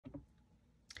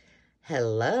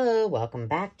Hello, welcome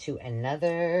back to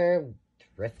another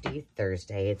Thrifty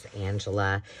Thursday. It's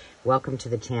Angela. Welcome to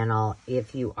the channel.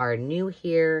 If you are new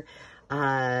here,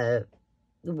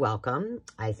 welcome.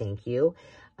 I thank you.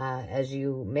 As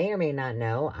you may or may not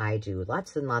know, I do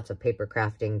lots and lots of paper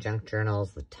crafting, junk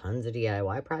journals, with tons of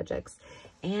DIY projects,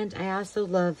 and I also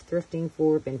love thrifting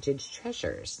for vintage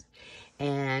treasures.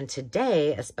 And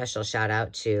today, a special shout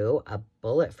out to a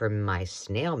bullet from my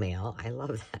snail mail. I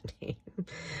love that name.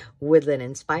 Woodland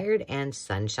Inspired and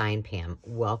Sunshine Pam.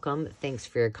 Welcome. Thanks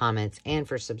for your comments and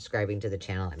for subscribing to the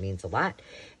channel. It means a lot.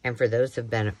 And for those who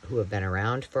have been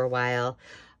around for a while,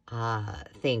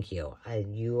 thank you.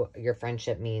 Your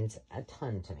friendship means a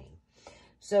ton to me.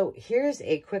 So here's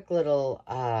a quick little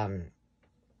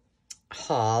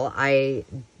haul.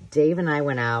 Dave and I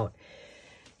went out.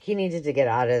 He needed to get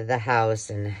out of the house,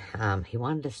 and he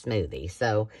wanted a smoothie.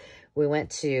 So we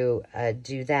went to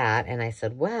do that, and I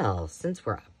said, well, since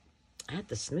we're at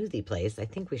the smoothie place, I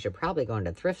think we should probably go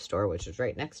into the thrift store, which is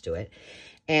right next to it.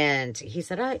 And he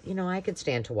said, I could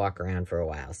stand to walk around for a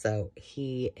while. So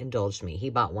he indulged me. He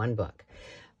bought one book,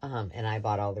 and I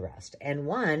bought all the rest. And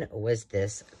one was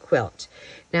this quilt.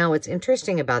 Now, what's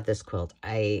interesting about this quilt,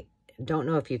 I don't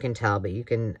know if you can tell, but you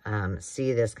can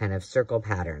see this kind of circle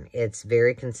pattern. It's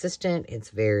very consistent. It's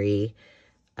very,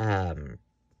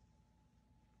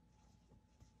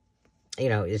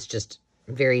 it's just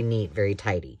very neat, very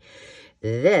tidy.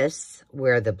 This,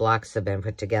 where the blocks have been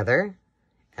put together,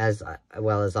 as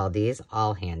well as all these,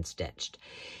 all hand stitched.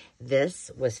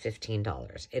 This was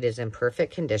 $15. It is in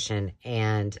perfect condition,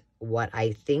 and what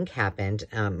I think happened,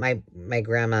 my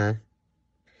grandma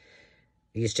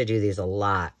used to do these a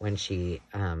lot when she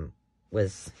had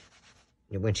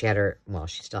her, well,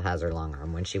 she still has her long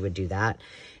arm, when she would do that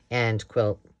and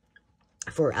quilt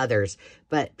for others.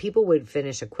 But people would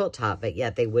finish a quilt top, but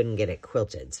yet they wouldn't get it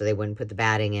quilted. So they wouldn't put the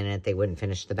batting in it. They wouldn't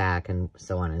finish the back, and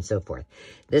so on and so forth.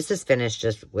 This is finished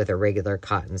just with a regular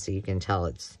cotton, so you can tell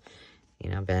it's,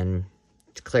 been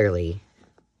clearly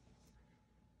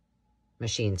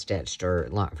machine stitched or,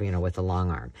 with a long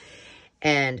arm.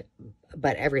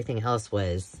 But everything else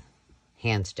was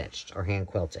hand stitched or hand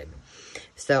quilted.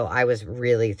 So I was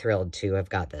really thrilled to have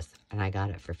got this, and I got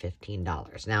it for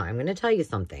 $15. Now, I'm going to tell you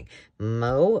something.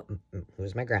 Mo,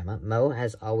 who's my grandma, Mo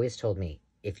has always told me,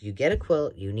 if you get a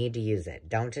quilt, you need to use it.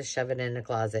 Don't just shove it in a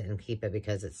closet and keep it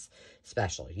because it's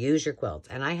special. Use your quilts.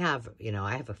 And I have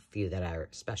a few that are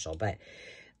special, but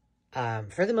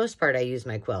for the most part, I use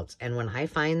my quilts. And when I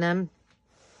find them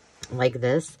like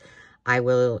this, I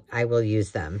will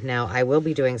use them. Now, I will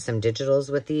be doing some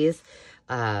digitals with these,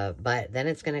 but then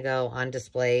it's going to go on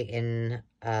display in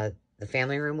the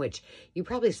family room, which you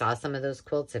probably saw some of those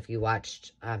quilts if you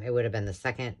watched. It would have been the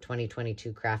second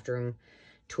 2022 craft room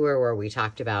tour, where we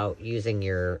talked about using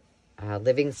your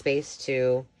living space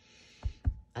to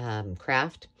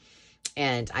craft.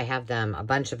 And I have them, a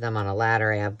bunch of them on a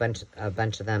ladder. I have a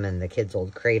bunch of them in the kids'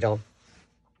 old cradle.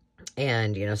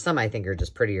 And, some I think are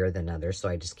just prettier than others, so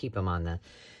I just keep them on the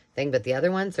thing. But the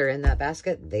other ones are in that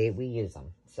basket. We use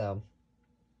them. So,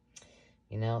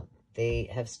 they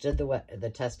have stood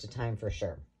the test of time for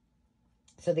sure.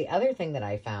 So the other thing that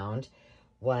I found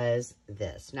was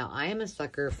this. Now, I am a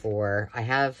sucker for, I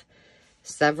have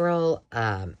several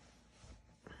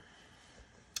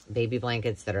baby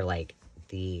blankets that are like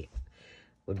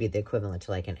would be the equivalent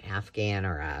to like an Afghan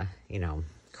or a,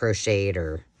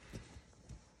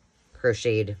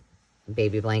 crocheted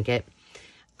baby blanket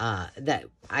that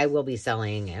I will be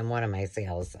selling in one of my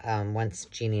sales once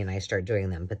Jeannie and I start doing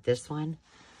them. But this one,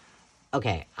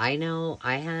 okay, I know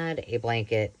I had a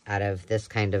blanket out of this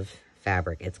kind of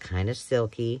fabric. It's kind of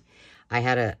silky. I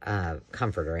had a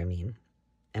comforter, and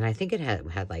I think it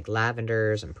had like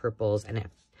lavenders and purples, and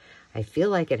I feel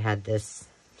like it had this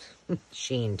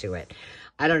sheen to it.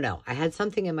 I don't know. I had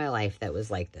something in my life that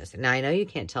was like this. Now, I know you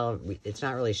can't tell. It's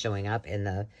not really showing up in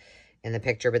the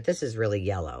picture, but this is really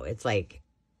yellow. It's like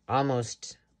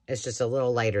almost, it's just a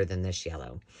little lighter than this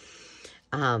yellow.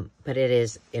 But it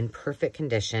is in perfect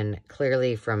condition,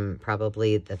 clearly from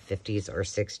probably the 50s or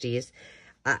 60s.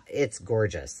 It's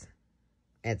gorgeous.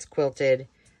 It's quilted.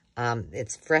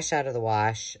 It's fresh out of the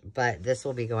wash, but this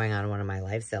will be going on one of my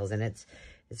live sales, and it's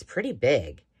pretty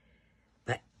big.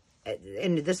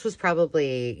 And this was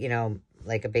probably,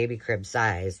 like a baby crib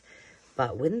size.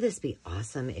 But wouldn't this be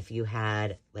awesome if you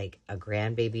had like a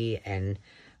grandbaby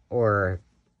or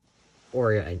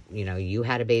you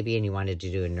had a baby and you wanted to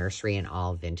do a nursery in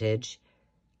all vintage?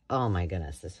 Oh my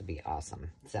goodness, this would be awesome.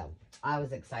 So I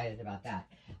was excited about that.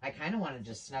 I kind of want to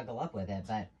just snuggle up with it,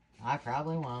 but I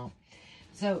probably won't.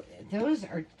 So those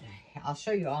are, I'll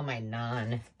show you all my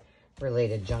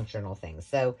related junk journal things.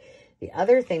 So the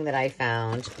other thing that I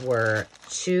found were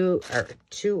two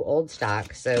old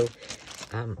stock. So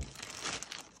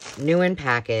new in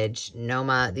package,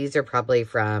 Noma. These are probably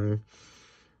from,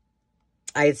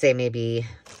 I'd say maybe,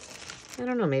 I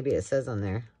don't know, maybe it says on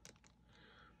there.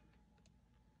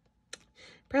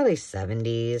 Probably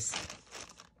 70s,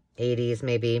 80s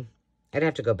maybe. I'd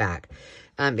have to go back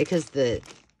because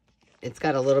it's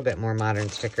got a little bit more modern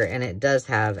sticker, and it does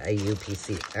have a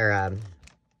UPC or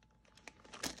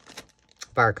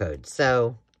barcode.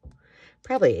 So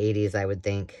probably 80s, I would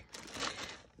think.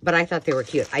 But I thought they were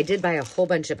cute. I did buy a whole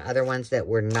bunch of other ones that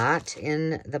were not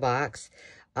in the box.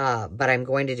 But I'm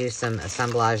going to do some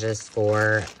assemblages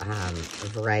for a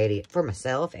variety, for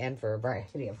myself and for a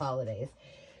variety of holidays.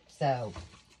 So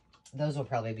those will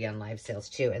probably be on live sales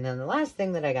too. And then the last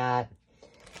thing that I got,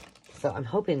 so I'm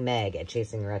hoping Meg at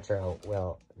Chasing Retro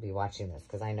will be watching this,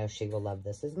 because I know she will love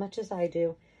this as much as I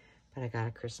do. But I got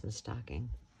a Christmas stocking.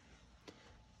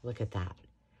 Look at that.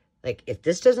 Like, if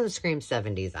this doesn't scream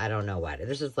 70s, I don't know what.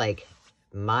 This is like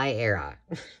my era.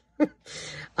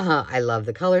 I love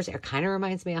the colors. It kind of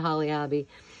reminds me of Holly Hobby.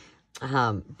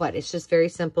 But it's just very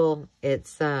simple.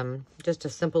 It's just a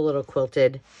simple little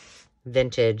quilted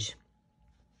vintage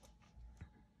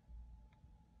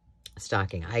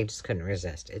stocking. I just couldn't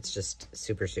resist. It's just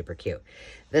super, super cute.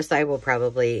 This I will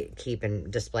probably keep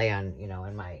and display on, you know,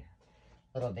 in my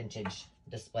little vintage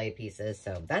display pieces.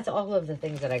 So that's all of the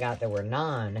things that I got that were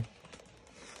non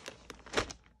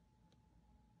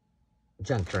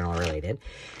junk journal related.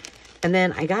 And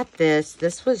then I got this.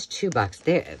 This was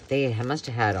 $2. They must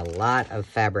have had a lot of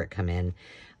fabric come in.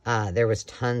 There was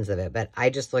tons of it, but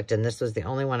I just looked, and this was the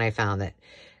only one I found that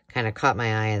kind of caught my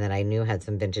eye and that I knew had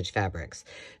some vintage fabrics.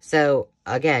 So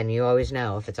again, you always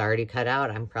know if it's already cut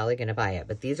out, I'm probably going to buy it.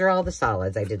 But these are all the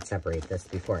solids. I did separate this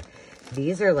before.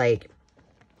 These are like,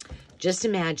 just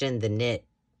imagine the knit,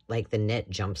 like the knit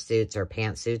jumpsuits or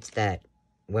pantsuits that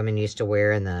women used to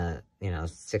wear in the, you know,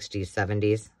 60s,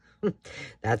 70s.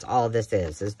 That's all this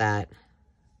is that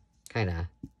kind of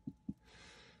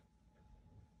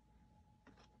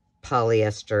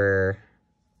polyester.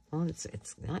 Well,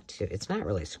 it's not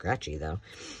really scratchy though.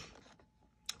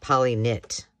 Poly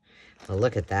knit. Well,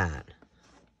 look at that.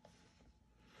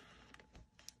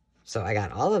 So I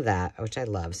got all of that, which I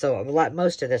love. So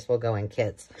most of this will go in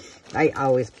kits. I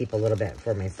always keep a little bit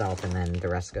for myself, and then the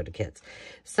rest go to kits.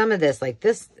 Some of this, like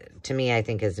this, to me, I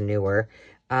think is newer.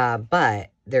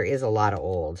 But there is a lot of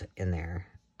old in there.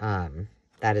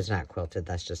 That is not quilted.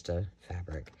 That's just a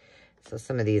fabric. So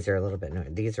some of these are a little bit newer.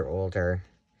 These are older.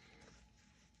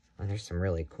 Oh, there's some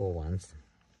really cool ones.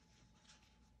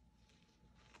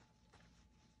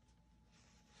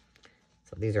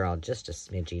 So these are all just a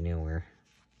smidgy newer.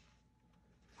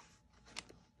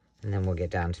 And then we'll get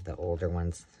down to the older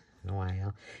ones in a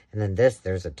while. And then this,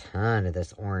 there's a ton of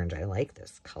this orange. I like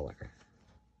this color.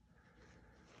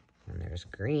 And there's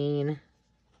green.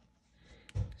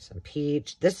 Some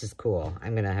peach. This is cool.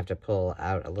 I'm going to have to pull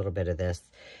out a little bit of this.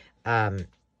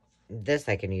 This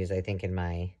I can use, I think, in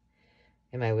my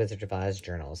Wizard of Oz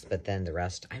journals. But then the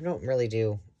rest, I don't really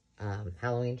do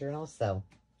Halloween journals. So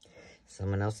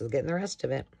someone else is getting the rest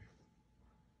of it.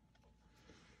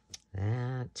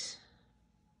 That.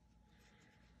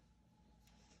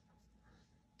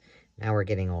 Now we're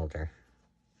getting older,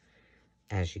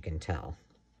 as you can tell.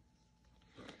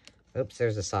 Oops,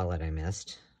 there's a solid I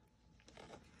missed.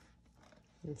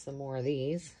 And some more of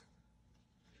these.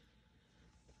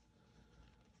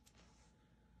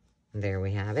 There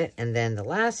we have it. And then the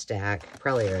last stack,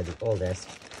 probably are the oldest.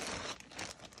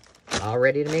 All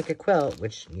ready to make a quilt,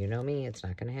 which, you know me, it's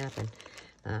not going to happen.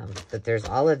 But there's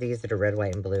all of these that are red,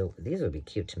 white, and blue. These would be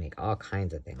cute to make all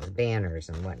kinds of things, banners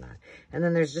and whatnot. And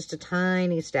then there's just a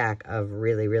tiny stack of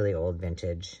really, really old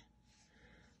vintage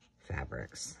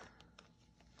fabrics.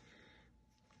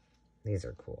 These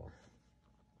are cool.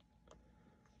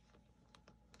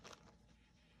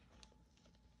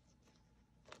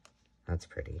 That's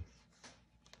pretty.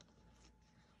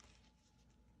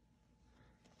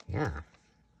 Yeah.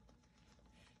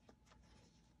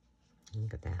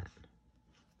 Look at that.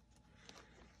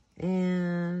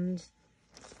 And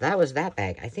that was that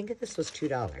bag. I think this was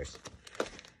 $2.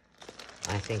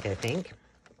 I think.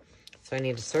 So I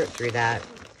need to sort through that.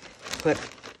 Put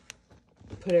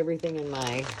everything in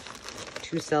my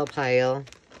 2-cell pile.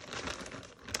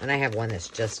 And I have one that's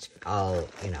just all,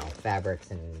 you know,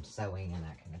 fabrics and sewing and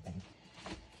that kind of thing.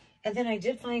 And then I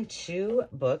did find 2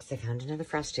 books. I found another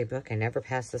Frosty book. I never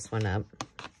passed this one up.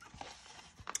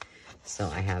 So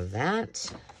I have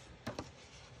that.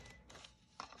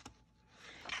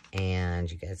 And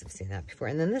you guys have seen that before.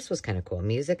 And then this was kind of cool.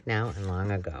 Music Now and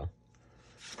Long Ago.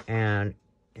 And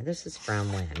this is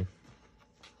from when?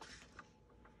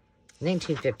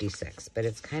 1956, but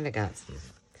it's kind of got some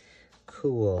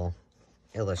cool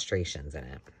illustrations in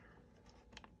it.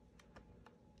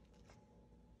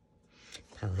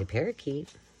 Polly Parakeet.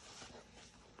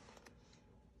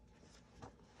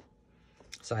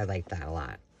 So I like that a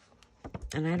lot.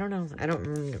 And I don't know. I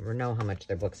don't know how much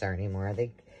their books are anymore.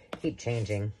 They keep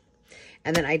changing.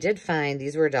 And then I did find,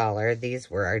 these were $1.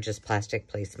 These are just plastic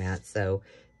placemats. So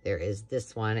there is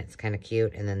this one. It's kind of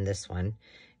cute. And then this one.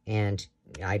 And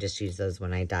I just use those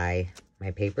when I dye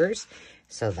my papers.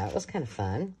 So that was kind of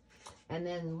fun. And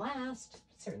then last,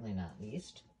 certainly not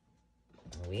least,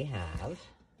 we have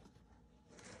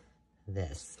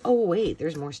this. Oh, wait,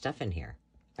 there's more stuff in here.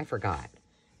 I forgot.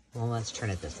 Well, let's turn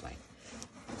it this way.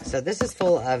 So this is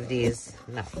full of these,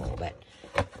 not full, but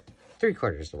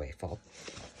 3/4 of the way full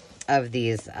of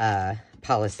these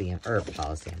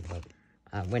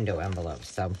window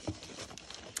envelopes. So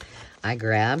I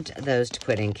grabbed those to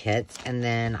put in kits, and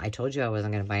then I told you I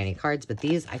wasn't going to buy any cards, but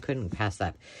these I couldn't pass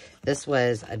up. This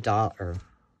was $1 or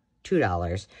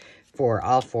 $2 for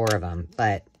all 4 of them,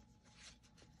 but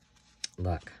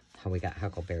look how we got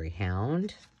Huckleberry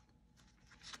Hound.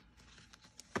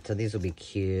 So these will be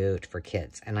cute for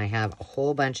kids. And I have a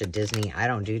whole bunch of Disney. I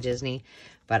don't do Disney,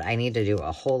 but I need to do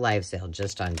a whole live sale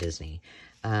just on Disney.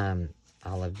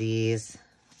 All of these.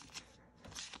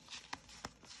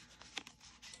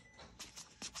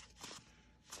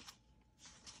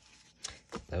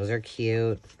 Those are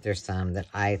cute. There's some that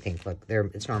I think look,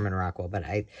 it's Norman Rockwell, but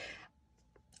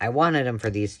I wanted them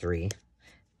for these 3,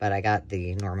 but I got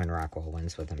the Norman Rockwell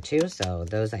ones with them too. So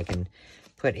those I can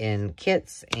put in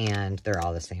kits, and they're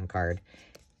all the same card,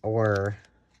 or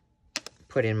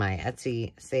put in my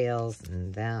Etsy sales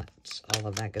and that, all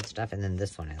of that good stuff. And then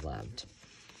this one I loved.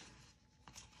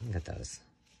 Look at those.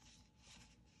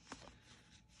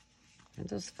 Aren't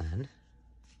those fun?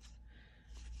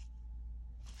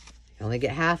 You only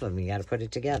get half of them. You got to put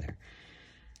it together.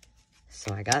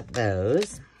 So I got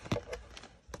those.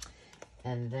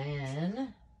 And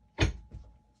then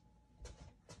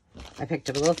I picked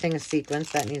up a little thing of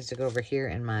sequins. That needs to go over here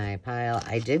in my pile.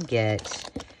 I did get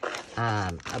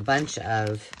a bunch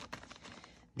of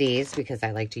these because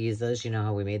I like to use those. You know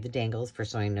how we made the dangles for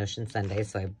Sewing Notion Sunday.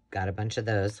 So I got a bunch of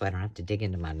those so I don't have to dig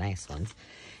into my nice ones.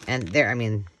 And they're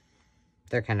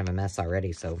kind of a mess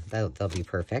already, so they'll be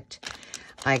perfect.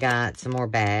 I got some more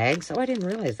bags. Oh, I didn't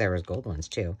realize there was gold ones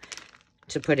too,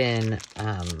 to put in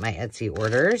my Etsy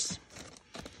orders.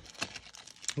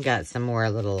 Got some more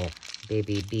little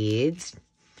baby beads.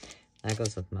 That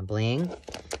goes with my bling.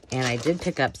 And I did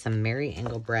pick up some Mary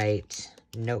Englebright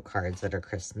note cards that are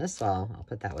Christmas. So I'll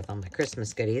put that with all my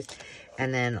Christmas goodies.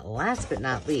 And then last but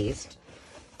not least,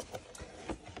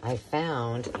 I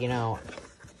found, you know,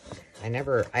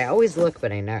 I always look,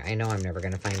 but I know I'm never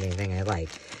going to find anything I like.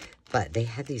 But they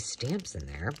had these stamps in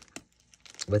there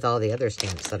with all the other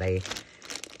stamps that I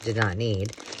did not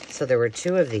need. So there were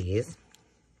 2 of these.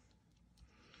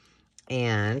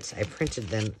 And I printed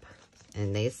them,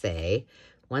 and they say,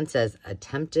 one says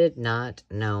attempted not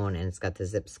known, and it's got the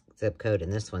zip code,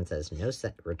 and this one says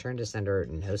return to sender,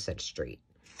 no such street.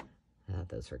 I thought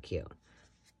those were cute.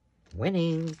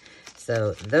 Winning.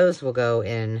 So those will go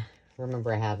in.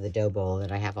 Remember, I have the dough bowl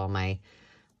that I have all my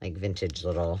like vintage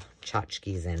little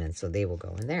tchotchkes in, and so they will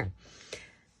go in there.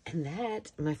 And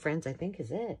that, my friends, I think is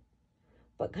it.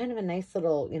 But kind of a nice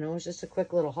little, you know, it was just a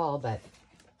quick little haul, but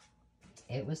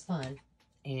it was fun.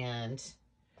 And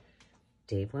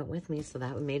Dave went with me, so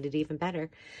that made it even better.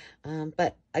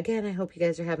 But again, I hope you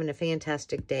guys are having a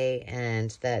fantastic day and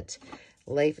that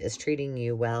life is treating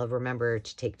you well. Remember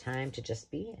to take time to just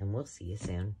be, and we'll see you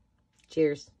soon.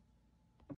 Cheers.